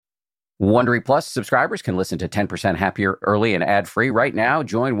Wondery Plus subscribers can listen to 10% Happier early and ad-free right now.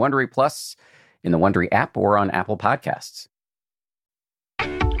 Join Wondery Plus in the Wondery app or on Apple Podcasts.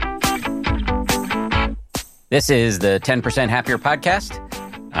 This is the 10% Happier podcast.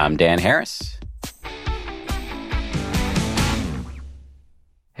 I'm Dan Harris.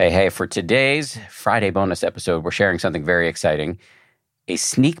 Hey, for today's Friday bonus episode, we're sharing something very exciting, a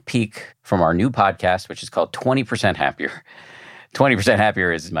sneak peek from our new podcast, which is called 20% Happier. 20%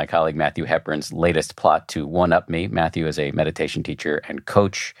 Happier is my colleague Matthew Hepburn's latest plot to one-up me. Matthew is a meditation teacher and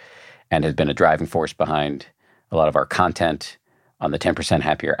coach and has been a driving force behind a lot of our content on the 10%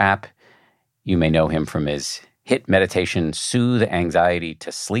 Happier app. You may know him from his hit meditation, Soothe Anxiety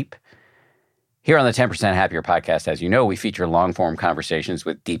to Sleep. Here on the 10% Happier podcast, as you know, we feature long-form conversations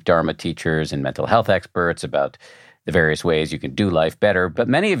with deep Dharma teachers and mental health experts about the various ways you can do life better. But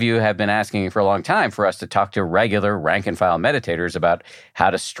many of you have been asking for a long time for us to talk to regular rank-and-file meditators about how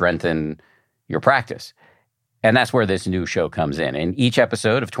to strengthen your practice. And that's where this new show comes in. In each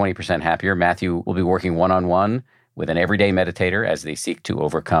episode of 20% Happier, Matthew will be working one-on-one with an everyday meditator as they seek to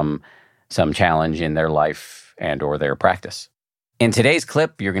overcome some challenge in their life and or their practice. In today's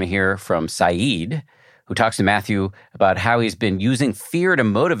clip, you're going to hear from Saeed, who talks to Matthew about how he's been using fear to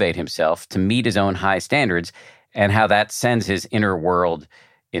motivate himself to meet his own high standards and how that sends his inner world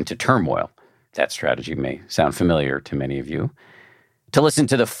into turmoil. That strategy may sound familiar to many of you. To listen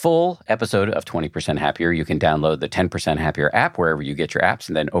to the full episode of 20% Happier, you can download the 10% Happier app wherever you get your apps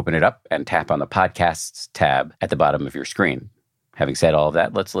and then open it up and tap on the Podcasts tab at the bottom of your screen. Having said all of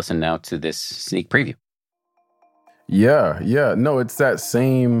that, let's listen now to this sneak preview. Yeah. No, it's that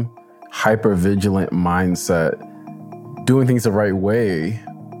same hyper-vigilant mindset, doing things the right way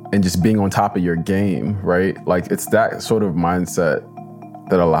and just being on top of your game, right? Like, it's that sort of mindset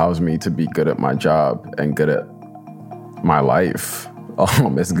that allows me to be good at my job and good at my life,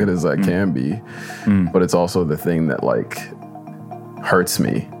 as good as I can be. But it's also the thing that, like, hurts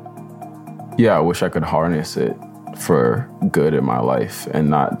me. Yeah, I wish I could harness it for good in my life and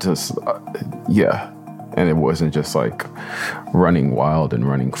not just, And it wasn't just like running wild and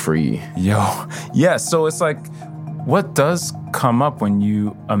running free. So it's like, what does come up when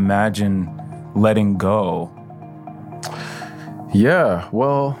you imagine letting go? Yeah,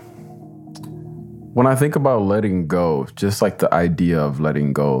 well, when I think about letting go, just like the idea of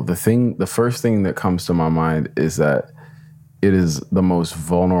letting go, the first thing that comes to my mind is that it is the most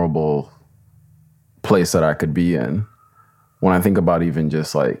vulnerable place that I could be in. When I think about even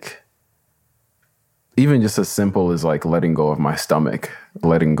just as simple as like letting go of my stomach,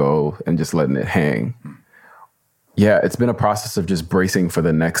 letting go and just letting it hang. Yeah, it's been a process of just bracing for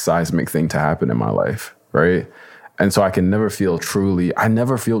the next seismic thing to happen in my life, right? And so I never feel truly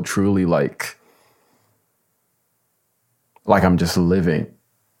like I'm just living.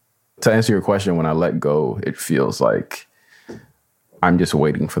 To answer your question, when I let go, it feels like I'm just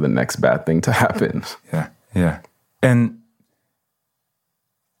waiting for the next bad thing to happen. Yeah. And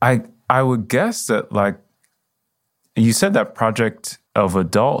I would guess that, like, you said that project of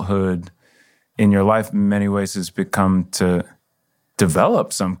adulthood in your life in many ways has become to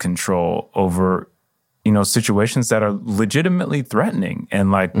develop some control over, situations that are legitimately threatening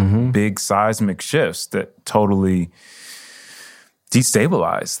and like big seismic shifts that totally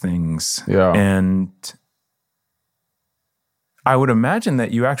destabilize things. Yeah. And I would imagine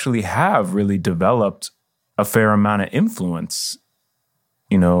that you actually have really developed a fair amount of influence,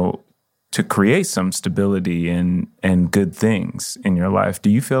 to create some stability and good things in your life. Do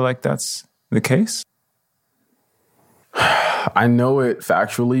you feel like that's the case? I know it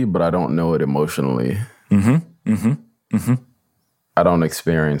factually, but I don't know it emotionally. I don't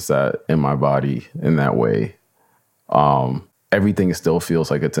experience that in my body in that way. Everything still feels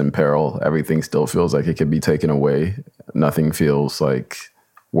like it's in peril. Everything still feels like it could be taken away. Nothing feels like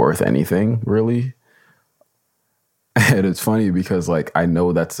worth anything, really. And it's funny because, like, I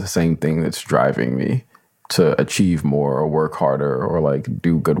know that's the same thing that's driving me to achieve more or work harder or, like,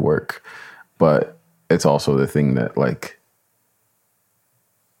 do good work. But it's also the thing that,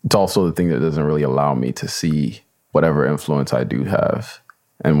 doesn't really allow me to see whatever influence I do have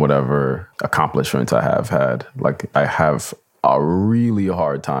and whatever accomplishments I have had. Like, I have a really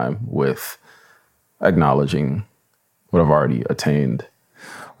hard time with acknowledging what I've already attained.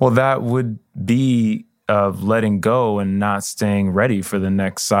 Well, that would be of letting go and not staying ready for the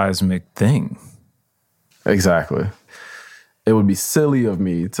next seismic thing. Exactly. It would be silly of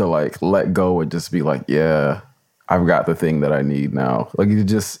me to like let go and just be like, yeah, I've got the thing that I need now. Like,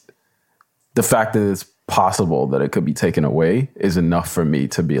 the fact that it's possible that it could be taken away is enough for me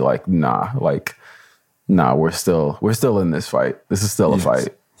to be like, nah, we're still in this fight. This is still a fight.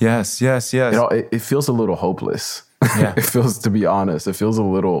 Yes. It feels a little hopeless. Yeah. It feels, to be honest, it feels a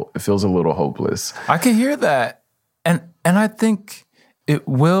little hopeless. I can hear that. And I think it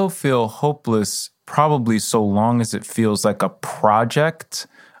will feel hopeless probably so long as it feels like a project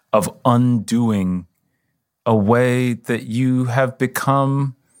of undoing a way that you have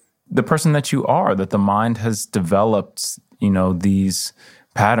become the person that you are, that the mind has developed, these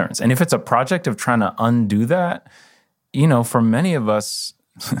patterns. And if it's a project of trying to undo that, for many of us,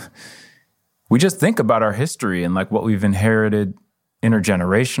 we just think about our history and like what we've inherited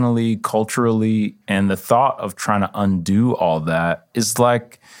intergenerationally, culturally, and the thought of trying to undo all that is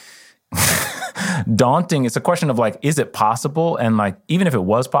like daunting. It's a question of like, is it possible? And like, even if it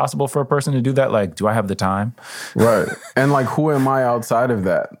was possible for a person to do that, like, do I have the time? Right. And like, who am I outside of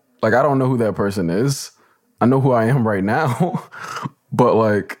that? Like, I don't know who that person is. I know who I am right now, but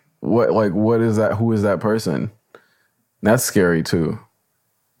what is that? Who is that person? That's scary too.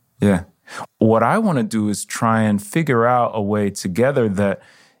 Yeah. What I want to do is try and figure out a way together that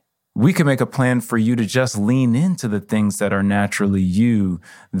we can make a plan for you to just lean into the things that are naturally you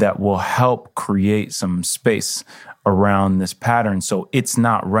that will help create some space around this pattern so it's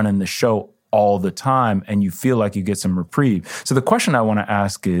not running the show all the time and you feel like you get some reprieve. So the question I want to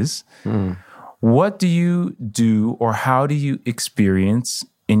ask is, what do you do or how do you experience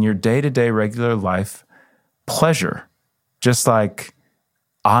in your day-to-day regular life pleasure? Just like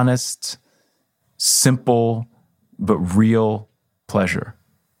honest, simple, but real pleasure.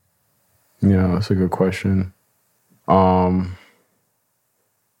 Yeah, that's a good question.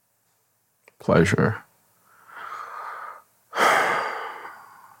 Pleasure.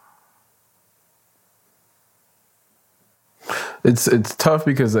 It's tough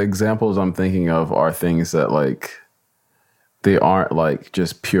because the examples I'm thinking of are things that like they aren't like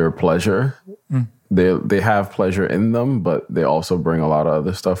just pure pleasure. They have pleasure in them, but they also bring a lot of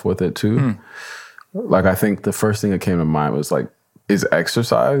other stuff with it too. Like I think the first thing that came to mind was like, is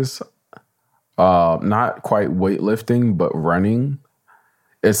exercise. Not quite weightlifting, but running.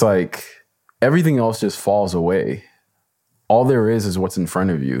 It's like everything else just falls away. All there is what's in front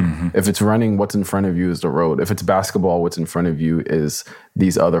of you. If it's running, what's in front of you is the road. If it's basketball, what's in front of you is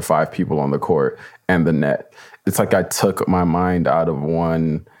these other 5 people on the court and the net. It's like I took my mind out of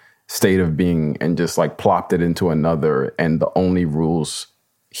one state of being and just like plopped it into another. And the only rules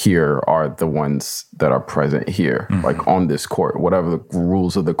here are the ones that are present here, like on this court, whatever the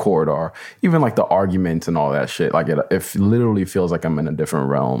rules of the court are, even like the arguments and all that shit. Like it literally feels like I'm in a different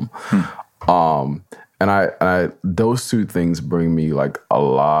realm. And I those two things bring me like a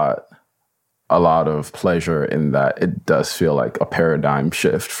lot of pleasure in that it does feel like a paradigm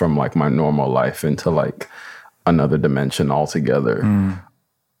shift from like my normal life into like another dimension altogether.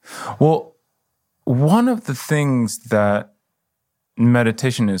 Well, one of the things that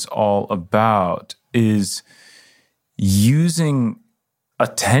meditation is all about is using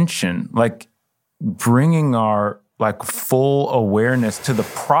attention, like bringing our like full awareness to the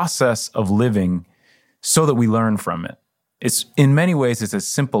process of living so that we learn from it. It's in many ways, it's as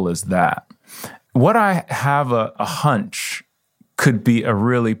simple as that. What I have a hunch could be a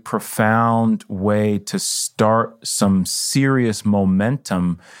really profound way to start some serious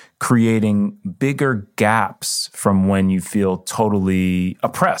momentum, creating bigger gaps from when you feel totally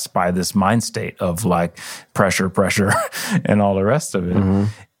oppressed by this mind state of like pressure, and all the rest of it,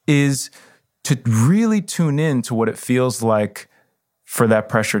 is to really tune in to what it feels like for that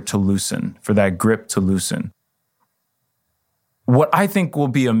pressure to loosen, for that grip to loosen. What I think will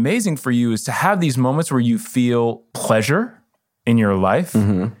be amazing for you is to have these moments where you feel pleasure in your life,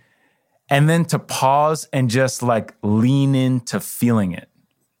 and then to pause and just like lean into feeling it.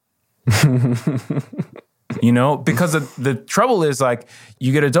 You know, because the trouble is like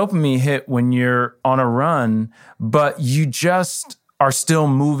you get a dopamine hit when you're on a run, but you just are still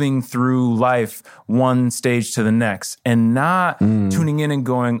moving through life one stage to the next and not tuning in and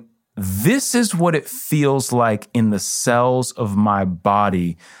going, this is what it feels like in the cells of my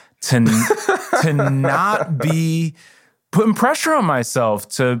body to not be putting pressure on myself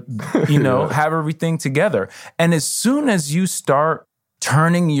to, have everything together. And as soon as you start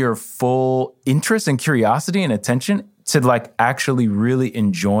turning your full interest and curiosity and attention to like actually really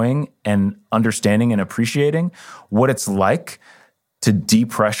enjoying and understanding and appreciating what it's like to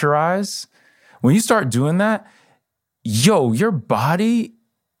depressurize, when you start doing that, your body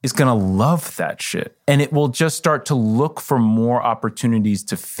is going to love that shit. And it will just start to look for more opportunities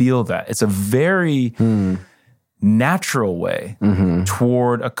to feel that. It's a very natural way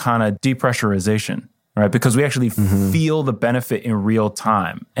toward a kind of depressurization, right? Because we actually feel the benefit in real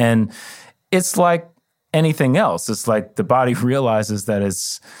time. And it's like anything else. It's like the body realizes that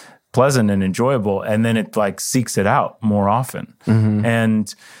it's pleasant and enjoyable, and then it like seeks it out more often.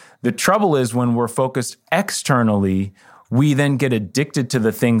 And the trouble is when we're focused externally, we then get addicted to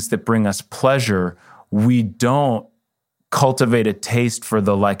the things that bring us pleasure. We don't cultivate a taste for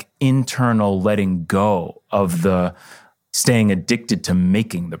the like internal letting go of the staying addicted to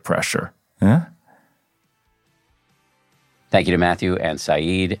making the pressure. Yeah. Thank you to Matthew and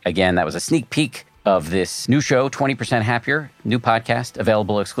Saeed. Again, that was a sneak peek of this new show, 20% Happier, new podcast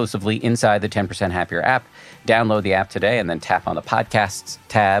available exclusively inside the 10% Happier app. Download the app today and then tap on the podcasts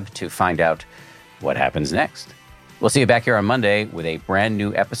tab to find out what happens next. We'll see you back here on Monday with a brand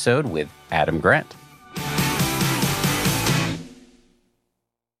new episode with Adam Grant.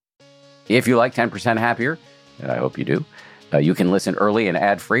 If you like 10% Happier, and I hope you do, you can listen early and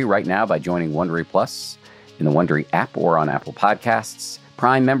ad-free right now by joining Wondery Plus in the Wondery app or on Apple Podcasts.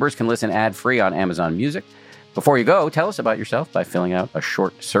 Prime members can listen ad-free on Amazon Music. Before you go, tell us about yourself by filling out a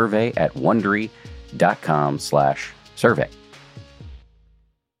short survey at Wondery.com/survey.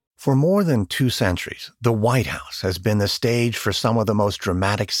 For more than 2 centuries, the White House has been the stage for some of the most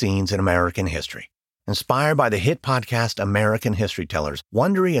dramatic scenes in American history. Inspired by the hit podcast American History Tellers,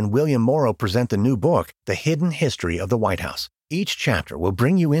 Wondery and William Morrow present the new book, The Hidden History of the White House. Each chapter will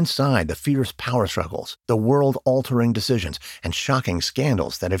bring you inside the fierce power struggles, the world-altering decisions, and shocking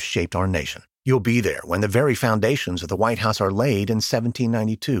scandals that have shaped our nation. You'll be there when the very foundations of the White House are laid in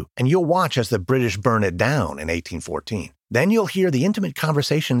 1792, and you'll watch as the British burn it down in 1814. Then you'll hear the intimate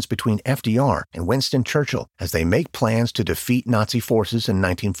conversations between FDR and Winston Churchill as they make plans to defeat Nazi forces in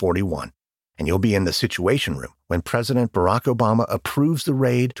 1941. And you'll be in the Situation Room when President Barack Obama approves the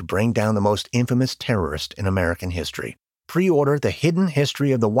raid to bring down the most infamous terrorist in American history. Pre-order The Hidden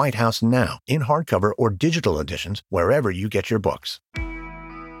History of the White House now in hardcover or digital editions wherever you get your books.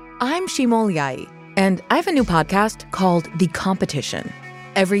 I'm Shimol Yai, and I have a new podcast called The Competition.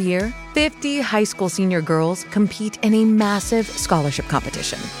 Every year, 50 high school senior girls compete in a massive scholarship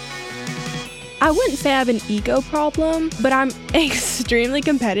competition. I wouldn't say I have an ego problem, but I'm extremely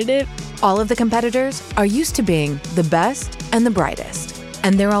competitive. All of the competitors are used to being the best and the brightest,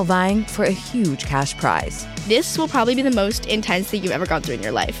 and they're all vying for a huge cash prize. This will probably be the most intense thing you've ever gone through in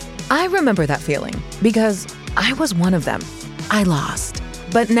your life. I remember that feeling because I was one of them. I lost.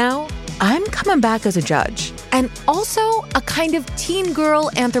 But now I'm coming back as a judge and also a kind of teen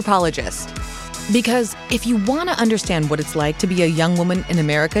girl anthropologist. Because if you want to understand what it's like to be a young woman in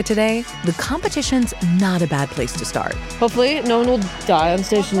America today, the competition's not a bad place to start. Hopefully, no one will die on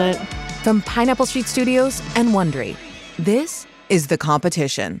stage tonight. From Pineapple Street Studios and Wondery, this is The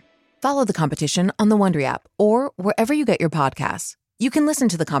Competition. Follow The Competition on the Wondery app or wherever you get your podcasts. You can listen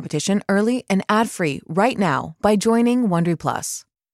to The Competition early and ad-free right now by joining Wondery Plus.